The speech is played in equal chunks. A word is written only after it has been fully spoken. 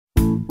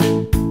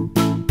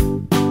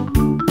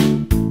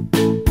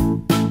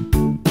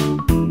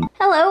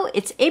Hello,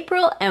 it's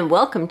April and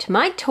welcome to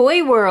my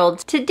toy world.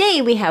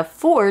 Today we have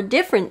 4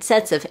 different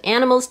sets of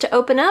animals to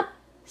open up: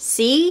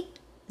 sea,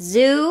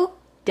 zoo,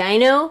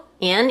 dino,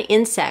 and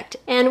insect.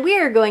 And we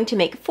are going to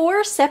make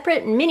 4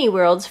 separate mini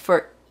worlds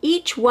for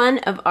each one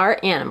of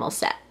our animal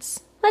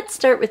sets. Let's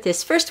start with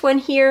this first one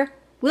here.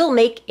 We'll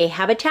make a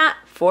habitat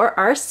for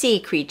our sea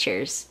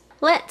creatures.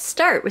 Let's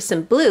start with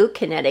some blue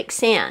kinetic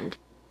sand.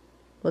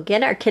 We'll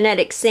get our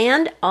kinetic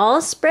sand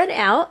all spread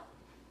out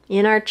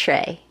in our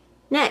tray.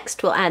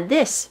 Next, we'll add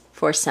this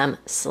for some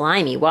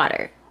slimy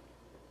water.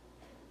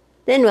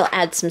 Then we'll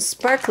add some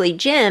sparkly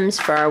gems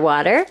for our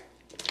water.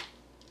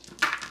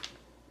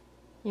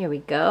 There we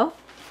go.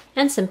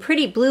 And some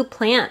pretty blue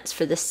plants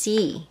for the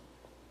sea.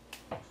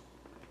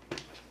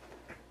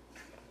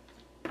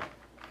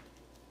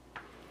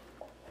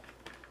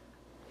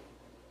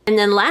 And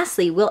then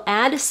lastly, we'll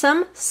add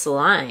some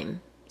slime.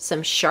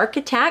 Some Shark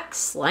Attack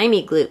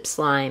Slimy Gloop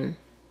slime.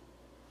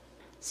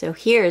 So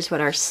here's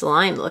what our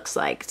slime looks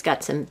like. It's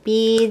got some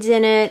beads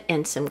in it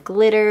and some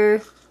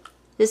glitter.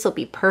 This will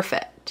be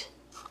perfect.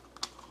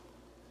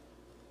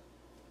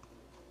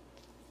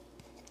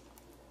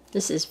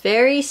 This is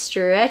very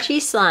stretchy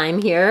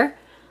slime here.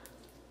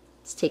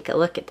 Let's take a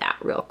look at that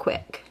real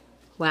quick.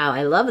 Wow,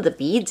 I love the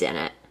beads in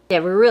it. They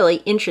have a really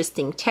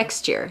interesting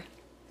texture.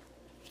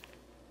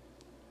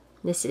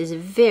 This is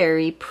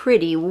very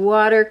pretty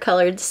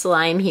watercolored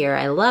slime here.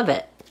 I love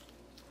it.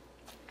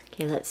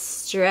 Okay, let's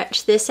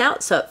stretch this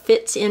out so it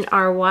fits in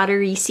our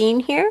watery scene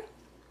here.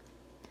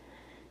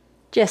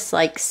 Just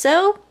like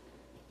so.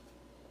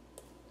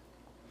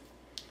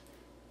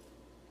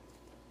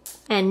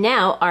 And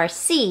now our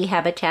sea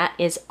habitat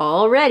is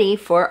all ready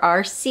for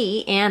our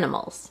sea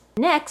animals.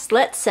 Next,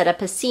 let's set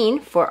up a scene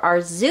for our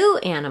zoo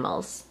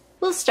animals.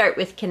 We'll start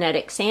with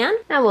kinetic sand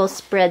and we'll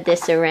spread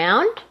this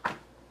around.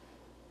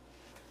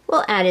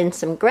 We'll add in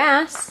some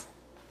grass.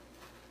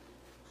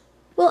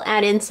 We'll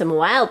add in some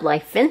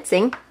wildlife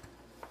fencing.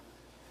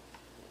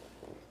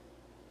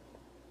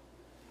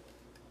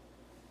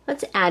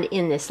 Let's add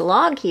in this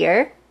log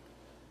here.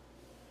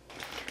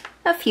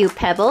 A few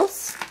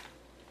pebbles.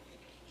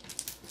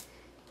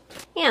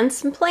 And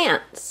some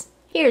plants.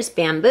 Here's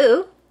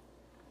bamboo.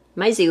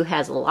 My zoo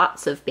has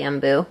lots of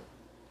bamboo.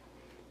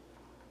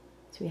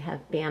 So we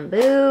have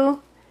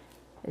bamboo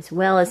as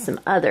well as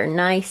some other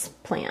nice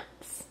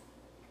plants.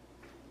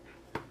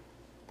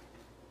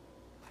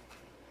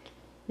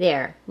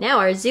 There, now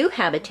our zoo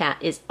habitat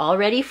is all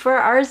ready for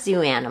our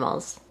zoo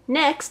animals.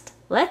 Next,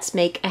 let's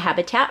make a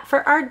habitat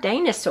for our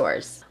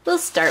dinosaurs. We'll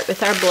start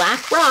with our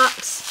black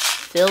rocks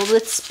filled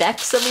with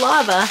specks of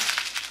lava.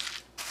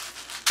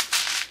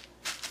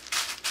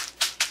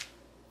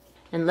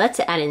 And let's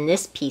add in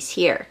this piece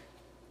here.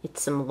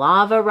 It's some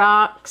lava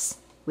rocks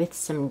with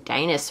some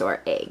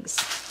dinosaur eggs.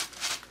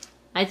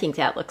 I think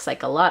that looks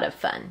like a lot of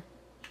fun.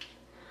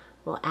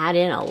 We'll add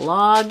in a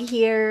log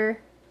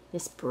here.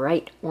 This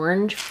bright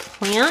orange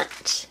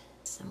plant,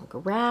 some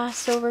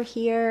grass over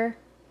here,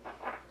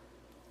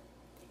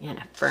 and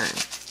a fern.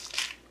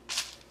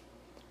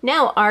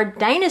 Now our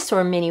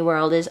dinosaur mini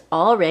world is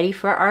all ready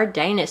for our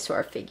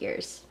dinosaur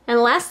figures. And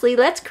lastly,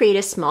 let's create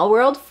a small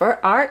world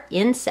for our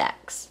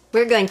insects.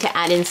 We're going to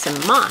add in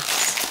some moss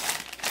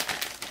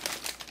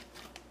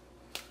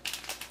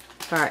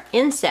for our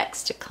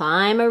insects to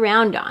climb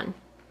around on.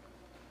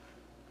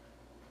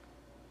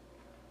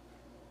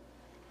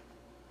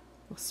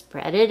 We'll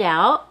spread it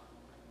out.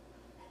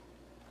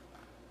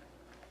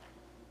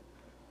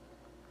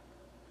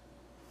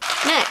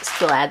 Next,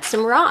 we'll add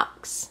some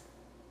rocks.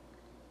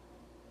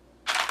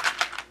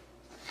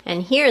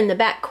 And here in the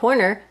back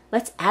corner,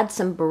 let's add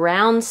some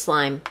brown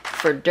slime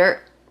for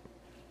dirt.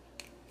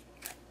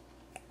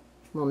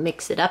 We'll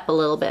mix it up a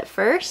little bit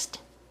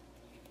first.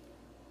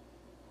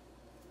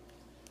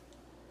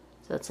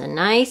 So it's a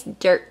nice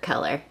dirt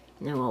color.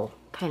 And then we'll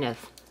kind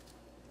of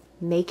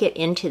make it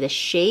into the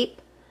shape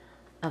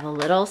of a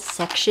little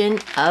section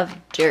of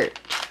dirt.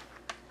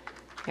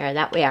 There,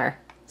 that way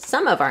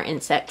some of our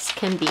insects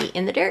can be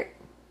in the dirt.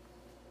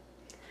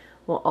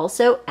 We'll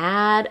also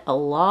add a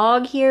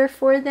log here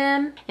for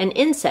them. And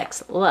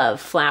insects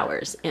love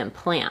flowers and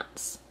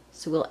plants.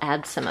 So we'll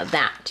add some of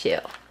that too.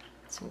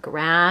 Some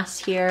grass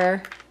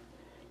here,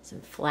 some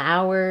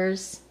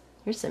flowers.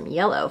 Here's some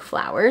yellow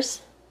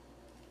flowers.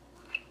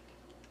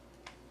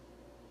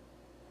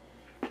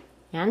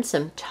 And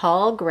some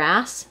tall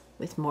grass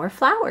with more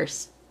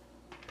flowers.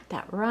 Put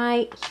that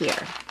right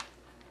here.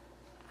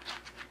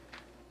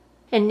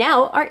 And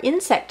now our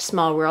insect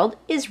small world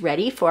is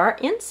ready for our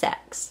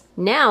insects.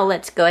 Now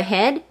let's go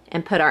ahead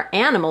and put our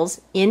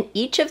animals in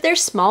each of their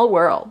small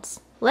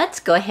worlds.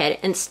 Let's go ahead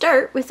and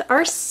start with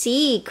our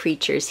sea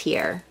creatures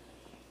here.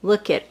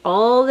 Look at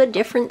all the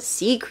different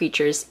sea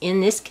creatures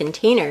in this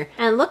container.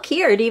 And look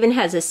here, it even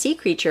has a sea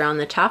creature on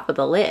the top of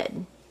the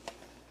lid.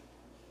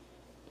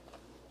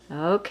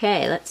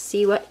 Okay, let's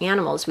see what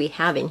animals we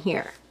have in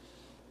here.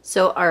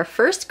 So our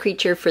first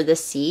creature for the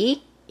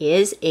sea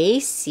is a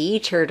sea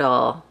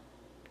turtle.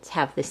 Let's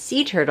have the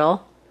sea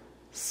turtle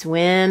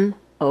swim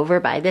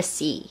over by the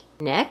sea.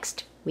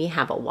 Next, we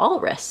have a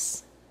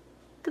walrus.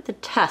 Look at the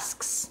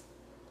tusks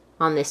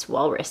on this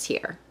walrus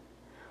here.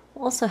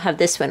 We'll also have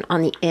this one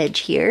on the edge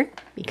here,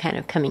 be kind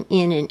of coming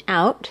in and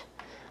out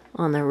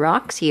on the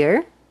rocks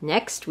here.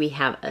 Next we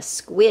have a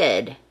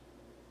squid.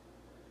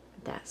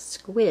 That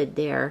squid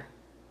there.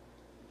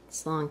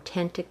 Its long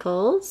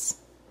tentacles.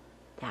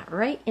 That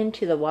right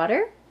into the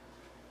water.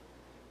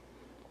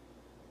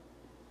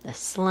 The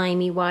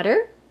slimy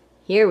water.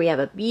 Here we have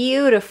a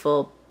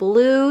beautiful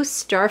blue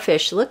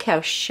starfish. Look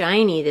how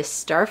shiny this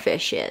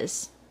starfish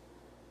is.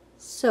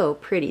 So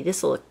pretty.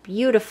 This will look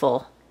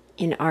beautiful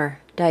in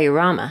our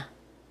diorama.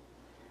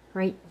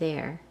 Right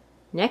there.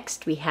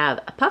 Next we have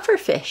a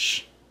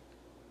pufferfish.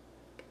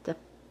 The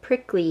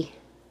prickly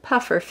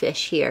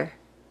pufferfish here.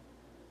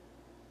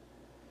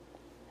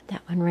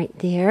 That one right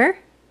there.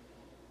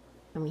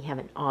 And we have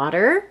an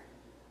otter.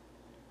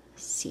 A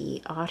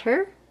sea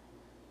otter.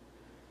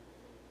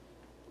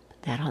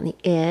 Put that on the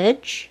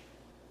edge.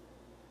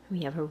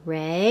 We have a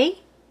ray.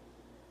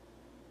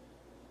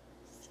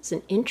 This is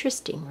an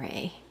interesting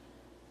ray.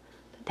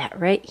 Put that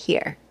right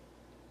here.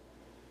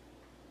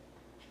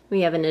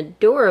 We have an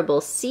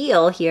adorable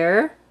seal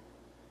here.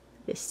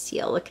 This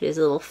seal, look at his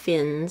little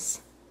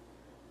fins.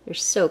 They're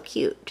so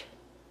cute.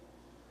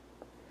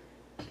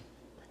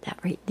 Put that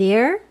right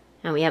there.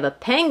 And we have a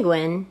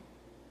penguin.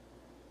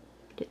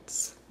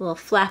 Its little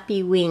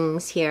flappy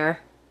wings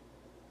here.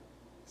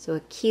 So a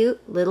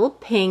cute little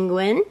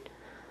penguin.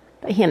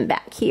 Put him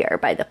back here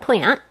by the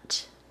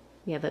plant.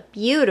 We have a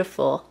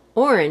beautiful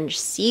orange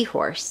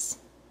seahorse.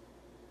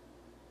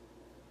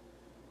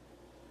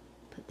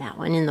 Put that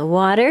one in the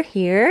water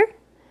here.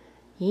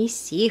 A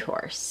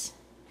seahorse.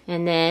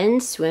 And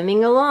then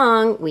swimming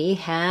along, we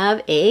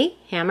have a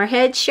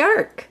hammerhead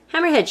shark.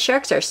 Hammerhead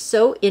sharks are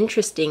so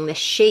interesting. The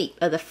shape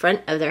of the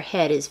front of their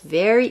head is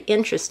very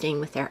interesting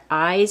with their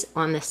eyes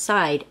on the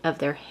side of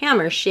their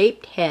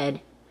hammer-shaped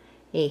head.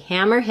 A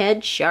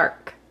hammerhead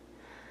shark.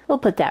 We'll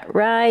put that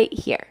right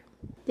here.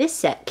 This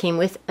set came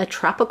with a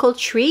tropical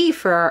tree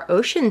for our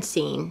ocean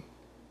scene.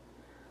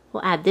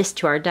 We'll add this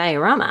to our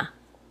diorama.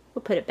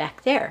 We'll put it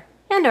back there.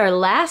 And our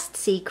last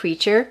sea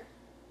creature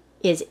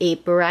is a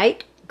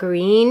bright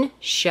green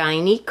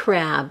shiny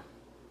crab.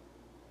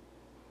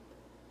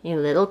 A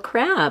little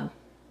crab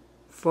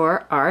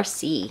for our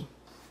sea.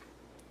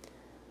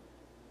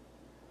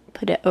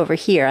 Put it over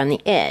here on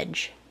the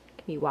edge.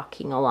 Be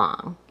walking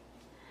along.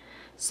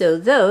 So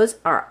those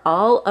are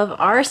all of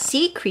our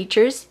sea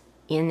creatures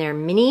in their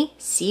mini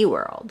sea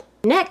world.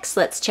 Next,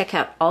 let's check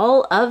out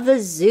all of the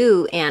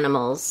zoo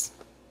animals.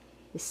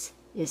 This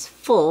is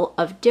full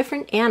of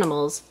different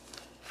animals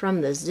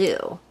from the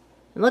zoo.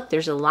 And look,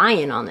 there's a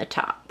lion on the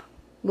top.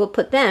 We'll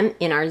put them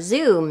in our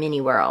zoo mini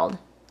world.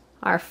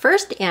 Our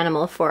first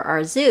animal for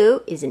our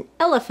zoo is an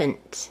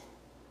elephant.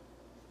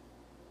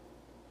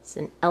 It's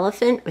an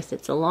elephant with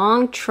its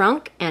long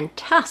trunk and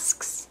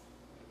tusks.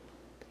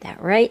 Put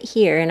that right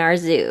here in our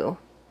zoo.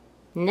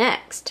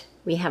 Next,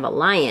 we have a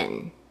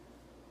lion.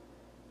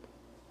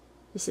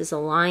 This is a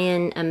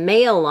lion, a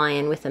male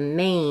lion with a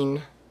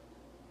mane.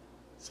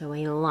 So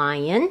a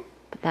lion,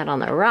 put that on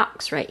the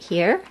rocks right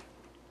here.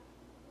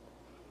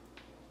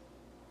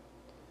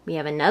 We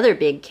have another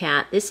big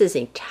cat. This is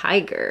a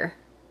tiger.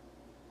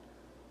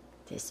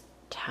 This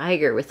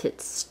tiger with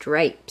its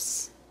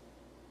stripes.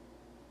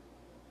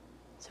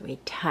 So a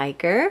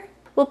tiger.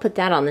 We'll put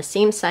that on the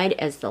same side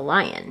as the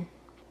lion.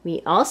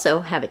 We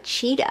also have a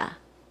cheetah,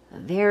 a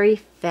very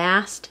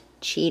fast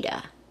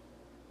cheetah.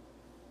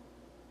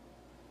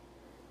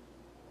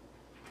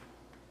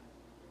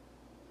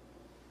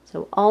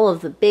 So all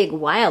of the big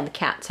wild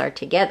cats are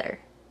together.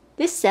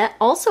 This set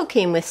also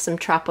came with some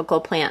tropical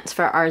plants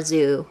for our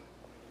zoo.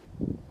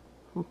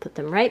 We'll put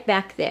them right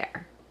back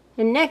there.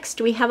 And next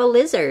we have a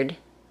lizard.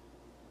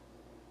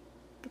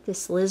 Look at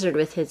this lizard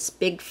with his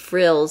big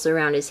frills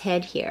around his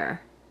head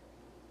here.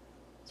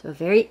 So a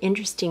very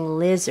interesting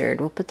lizard.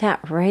 We'll put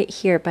that right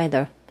here by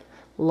the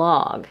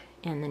log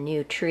and the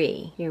new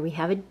tree. Here we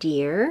have a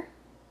deer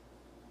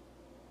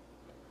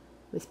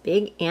with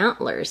big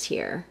antlers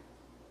here.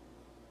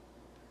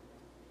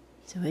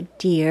 So a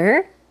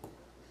deer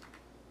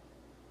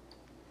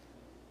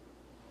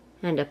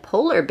and a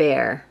polar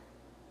bear.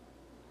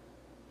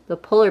 The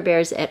polar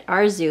bears at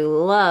our zoo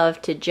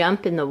love to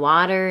jump in the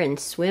water and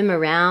swim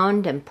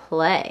around and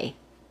play.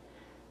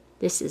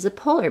 This is a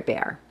polar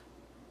bear.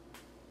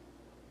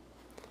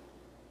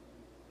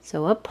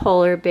 So a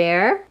polar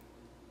bear.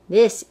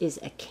 This is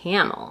a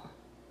camel.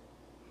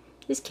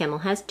 This camel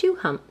has 2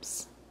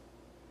 humps.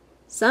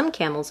 Some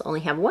camels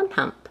only have 1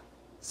 hump.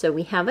 So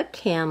we have a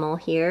camel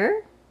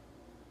here.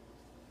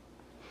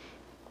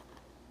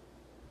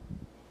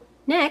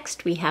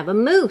 Next, we have a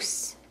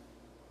moose.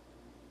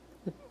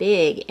 The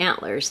big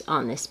antlers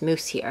on this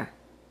moose here.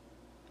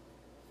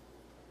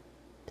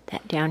 Put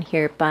that down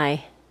here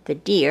by the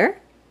deer.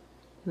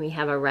 We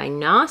have a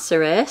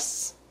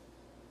rhinoceros.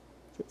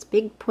 Its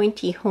big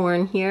pointy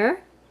horn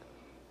here.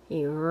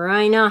 A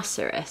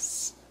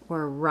rhinoceros,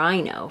 or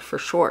rhino for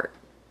short.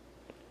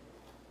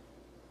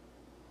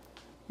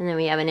 And then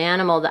we have an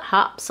animal that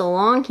hops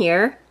along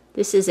here.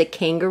 This is a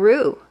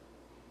kangaroo.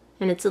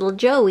 and its little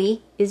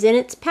Joey is in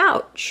its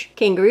pouch.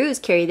 Kangaroos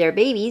carry their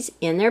babies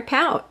in their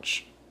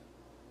pouch.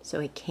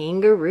 So a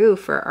kangaroo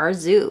for our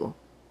zoo.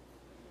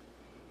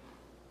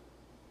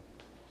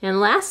 And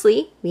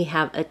lastly, we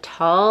have a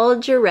tall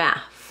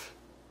giraffe.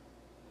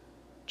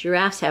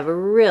 Giraffes have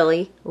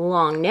really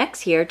long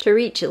necks here to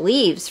reach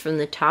leaves from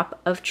the top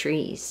of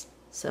trees.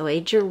 So a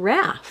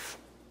giraffe.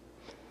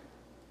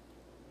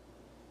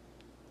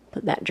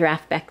 Put that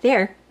giraffe back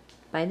there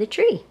by the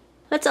tree.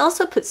 Let's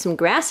also put some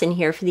grass in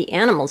here for the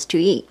animals to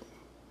eat.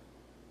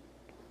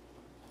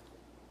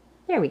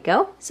 There we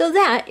go. So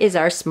that is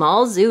our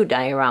small zoo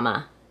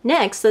diorama.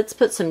 Next, let's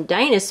put some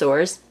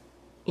dinosaurs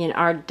in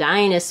our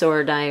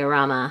dinosaur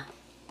diorama.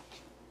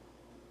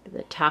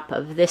 The top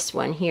of this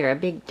one here, a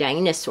big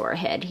dinosaur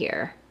head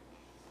here.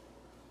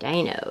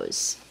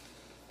 Dinos.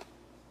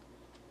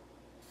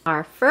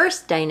 Our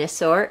first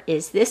dinosaur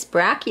is this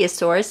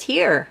Brachiosaurus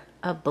here,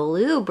 a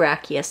blue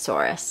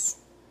Brachiosaurus.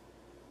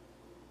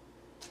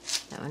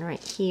 That one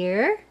right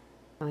here.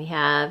 We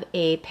have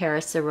a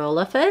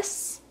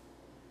Parasaurolophus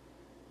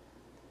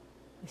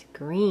with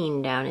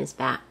green down his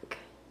back.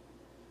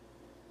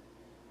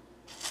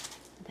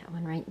 That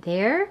one right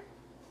there.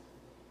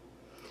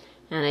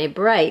 And a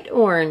bright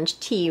orange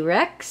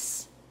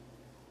T-Rex.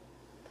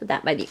 Put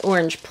that by the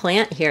orange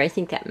plant here. I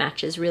think that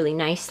matches really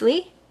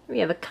nicely. We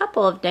have a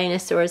couple of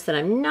dinosaurs that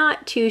I'm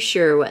not too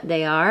sure what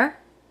they are.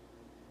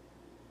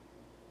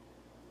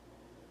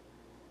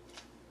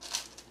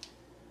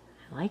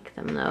 I like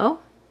them though.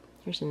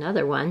 Here's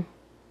another one.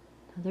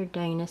 Another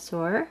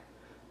dinosaur.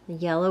 The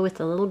yellow with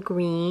a little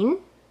green.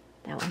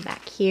 That one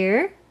back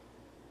here.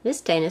 This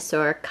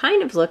dinosaur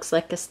kind of looks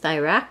like a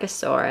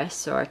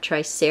Styracosaurus or a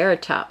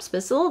Triceratops, but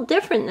it's a little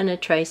different than a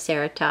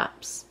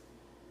Triceratops.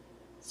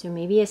 So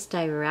maybe a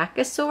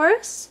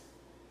Styracosaurus?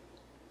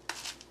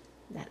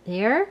 That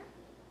there.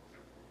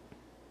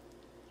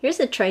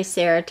 Here's a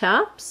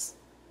Triceratops.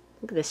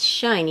 Look at this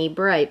shiny,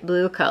 bright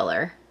blue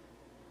color.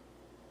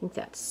 I think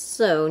that's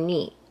so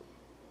neat.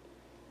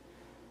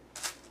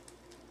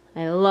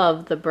 I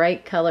love the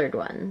bright colored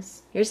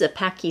ones. Here's a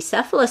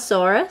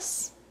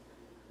Pachycephalosaurus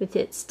with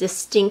its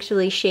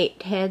distinctly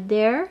shaped head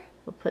there.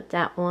 We'll put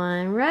that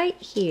one right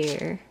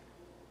here.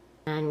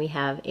 And we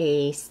have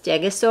a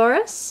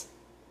Stegosaurus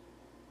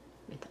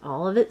with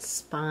all of its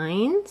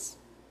spines.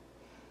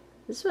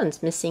 This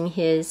one's missing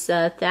his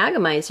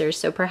thagomizer,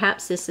 so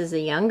perhaps this is a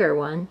younger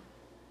one.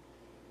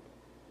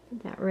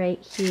 Put that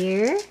right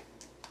here.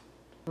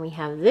 And we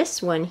have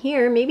this one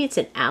here. Maybe it's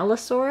an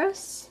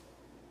Allosaurus.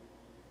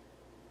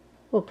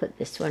 We'll put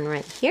this one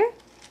right here.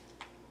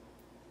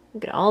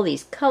 Look at all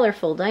these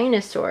colorful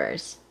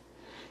dinosaurs.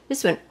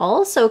 This one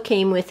also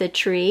came with a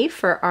tree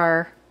for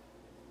our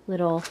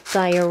little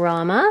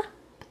diorama.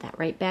 Put that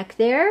right back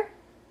there.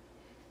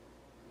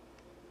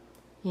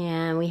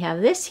 And we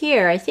have this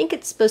here. I think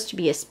it's supposed to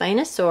be a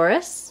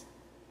Spinosaurus.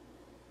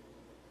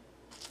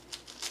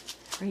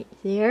 Right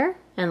there.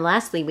 And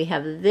lastly, we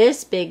have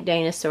this big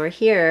dinosaur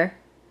here.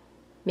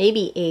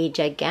 Maybe a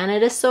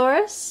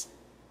Giganotosaurus.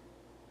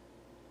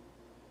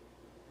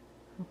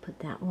 We'll put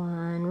that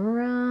one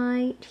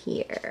right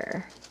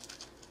here.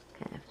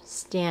 Kind of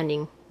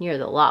standing near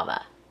the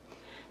lava.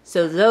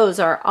 So those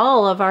are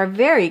all of our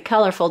very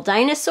colorful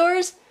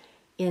dinosaurs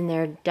in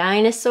their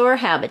dinosaur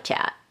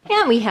habitat.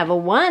 And we have the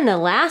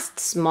last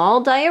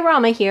small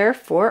diorama here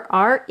for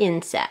our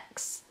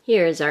insects.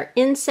 Here is our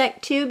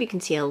insect tube. You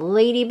can see a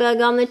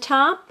ladybug on the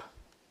top.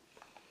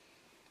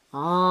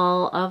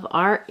 All of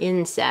our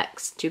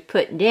insects to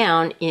put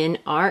down in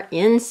our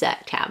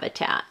insect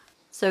habitat.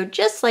 So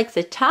just like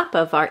the top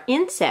of our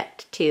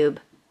insect tube,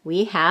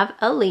 we have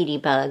a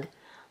ladybug.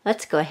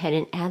 Let's go ahead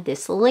and add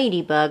this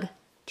ladybug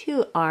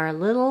to our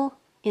little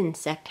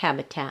insect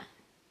habitat.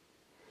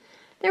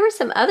 There were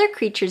some other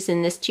creatures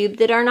in this tube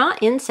that are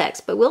not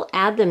insects, but we'll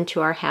add them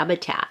to our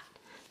habitat.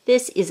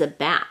 This is a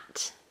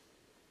bat.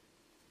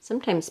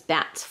 Sometimes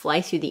bats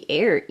fly through the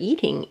air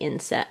eating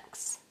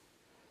insects.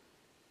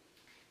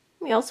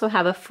 We also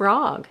have a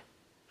frog.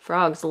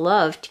 Frogs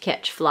love to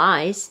catch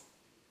flies.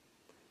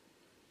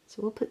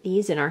 So we'll put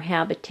these in our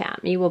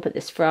habitat. Maybe we'll put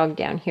this frog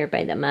down here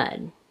by the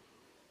mud.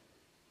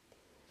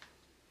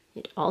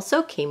 It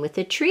also came with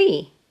a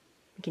tree.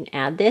 We can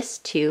add this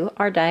to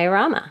our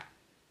diorama.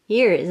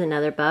 Here is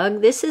another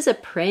bug. This is a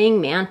praying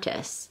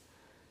mantis.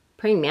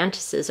 Praying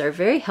mantises are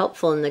very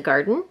helpful in the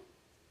garden,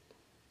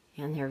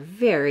 and they're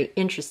very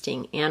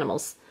interesting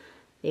animals.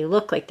 They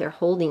look like they're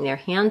holding their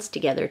hands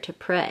together to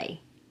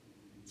pray.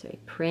 So a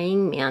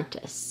praying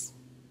mantis.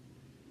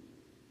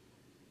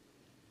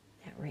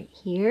 That right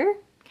here,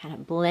 kind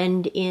of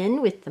blend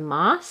in with the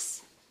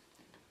moss.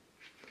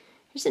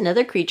 Here's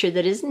another creature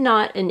that is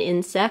not an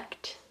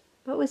insect,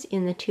 but was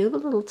in the tube, a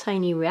little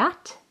tiny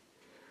rat.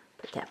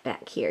 Put that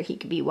back here. He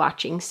could be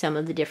watching some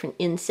of the different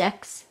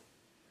insects.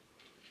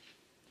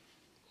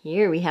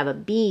 Here we have a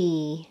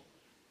bee.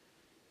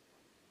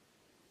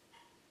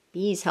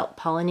 Bees help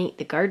pollinate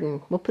the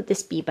garden. We'll put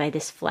this bee by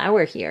this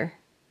flower here.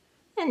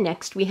 And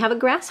next we have a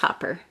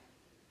grasshopper.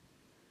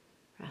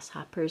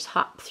 Grasshoppers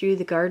hop through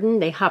the garden.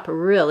 They hop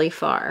really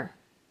far.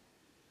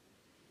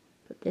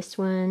 Put this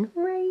one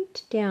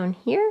right down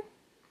here.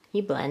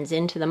 He blends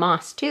into the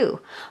moss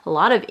too. A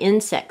lot of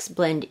insects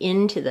blend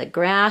into the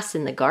grass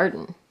in the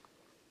garden.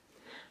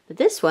 But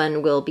this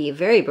one will be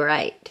very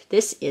bright.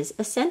 This is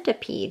a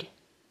centipede.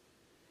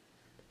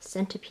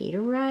 Centipede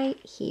right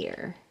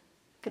here.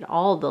 Look at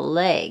all the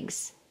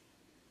legs.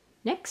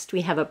 Next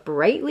we have a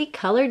brightly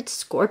colored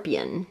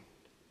scorpion.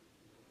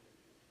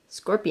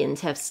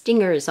 Scorpions have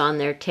stingers on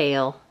their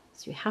tail,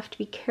 so you have to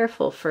be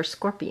careful for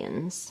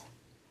scorpions.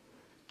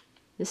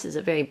 This is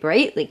a very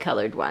brightly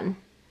colored one.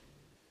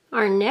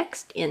 Our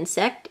next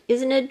insect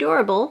is an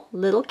adorable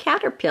little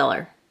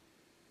caterpillar.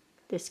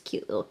 This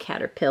cute little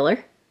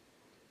caterpillar.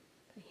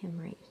 Put him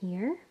right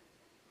here.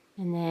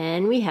 And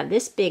then we have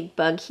this big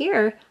bug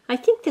here. I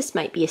think this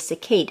might be a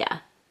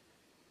cicada.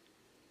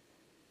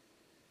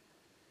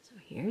 So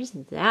here's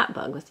that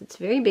bug with its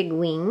very big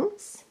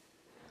wings.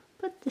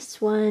 Put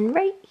this one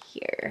right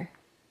here.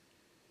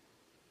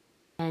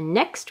 And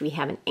next we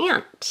have an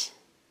ant.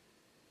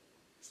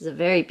 This is a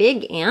very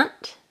big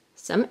ant.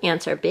 Some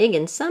ants are big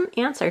and some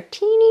ants are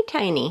teeny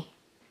tiny.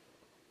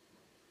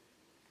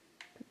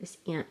 Put this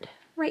ant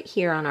right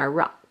here on our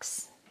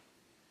rocks.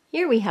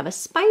 Here we have a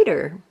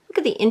spider. Look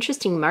at the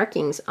interesting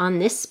markings on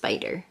this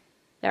spider.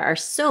 There are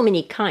so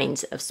many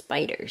kinds of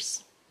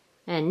spiders.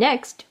 And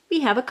next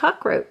we have a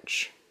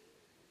cockroach.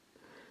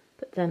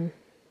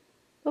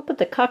 We'll put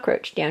the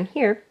cockroach down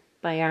here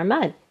by our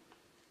mud.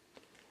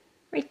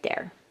 Right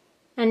there.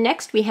 And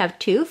next we have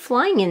two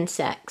flying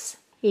insects.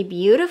 A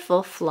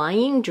beautiful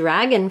flying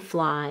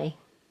dragonfly.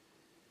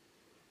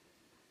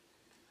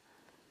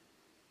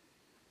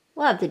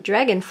 We'll have the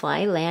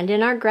dragonfly land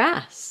in our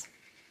grass.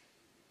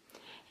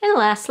 And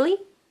lastly,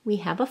 we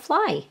have a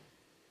fly.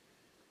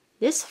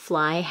 This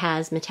fly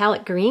has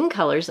metallic green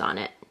colors on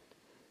it.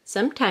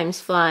 Sometimes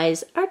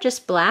flies are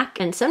just black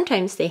and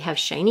sometimes they have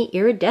shiny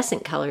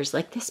iridescent colors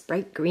like this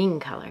bright green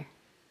color.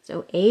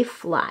 So a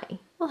fly.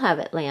 We'll have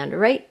it land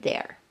right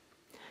there.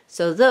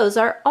 So those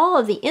are all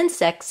of the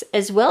insects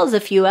as well as a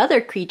few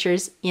other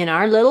creatures in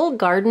our little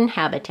garden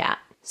habitat.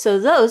 So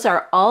those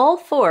are all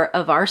 4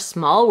 of our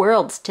small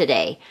worlds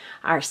today.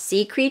 Our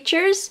sea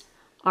creatures,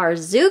 our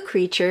zoo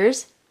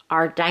creatures,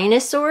 our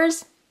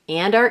dinosaurs,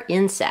 and our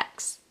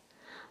insects.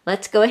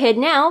 Let's go ahead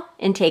now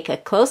and take a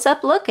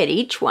close-up look at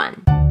each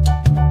one.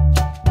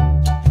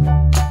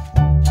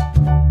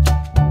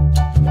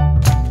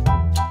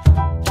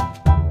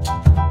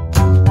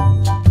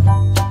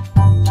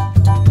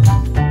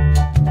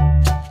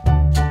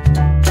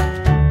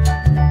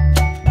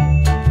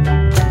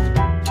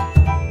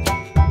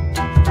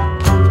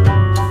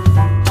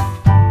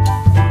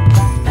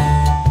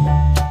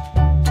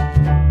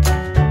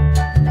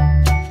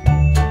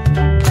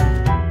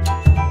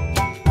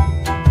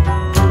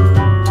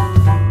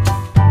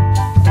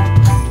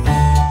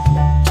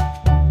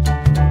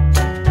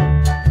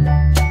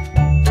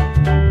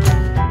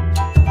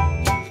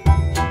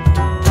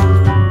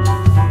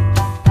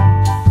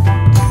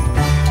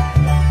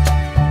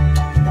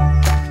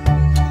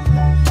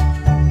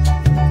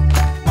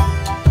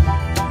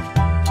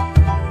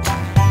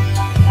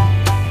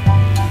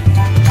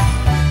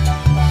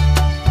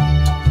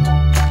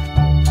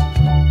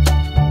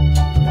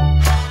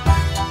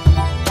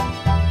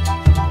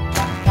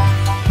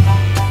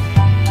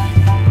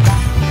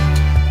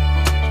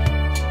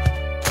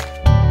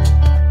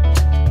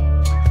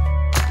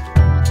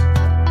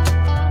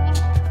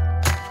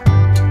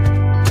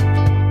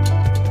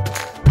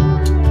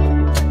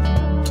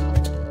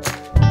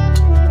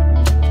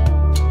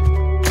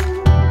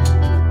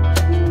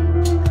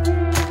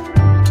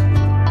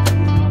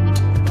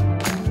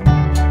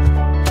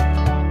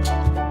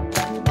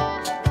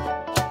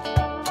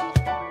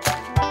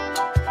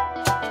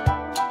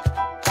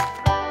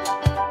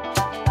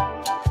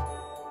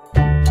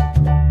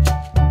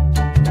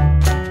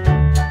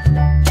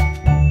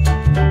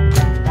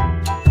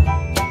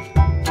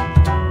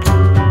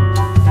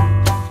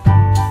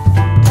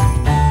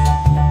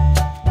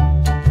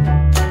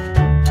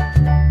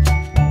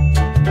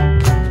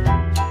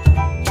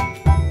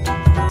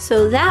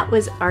 So that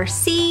was our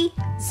sea,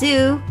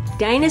 zoo,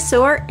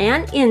 dinosaur,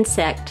 and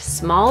insect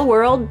small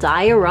world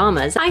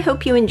dioramas. I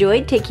hope you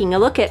enjoyed taking a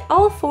look at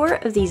all 4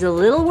 of these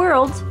little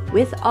worlds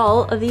with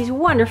all of these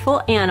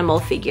wonderful animal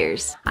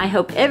figures. I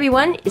hope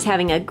everyone is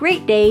having a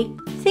great day.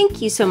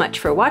 Thank you so much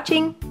for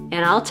watching,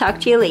 and I'll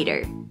talk to you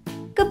later.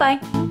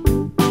 Goodbye.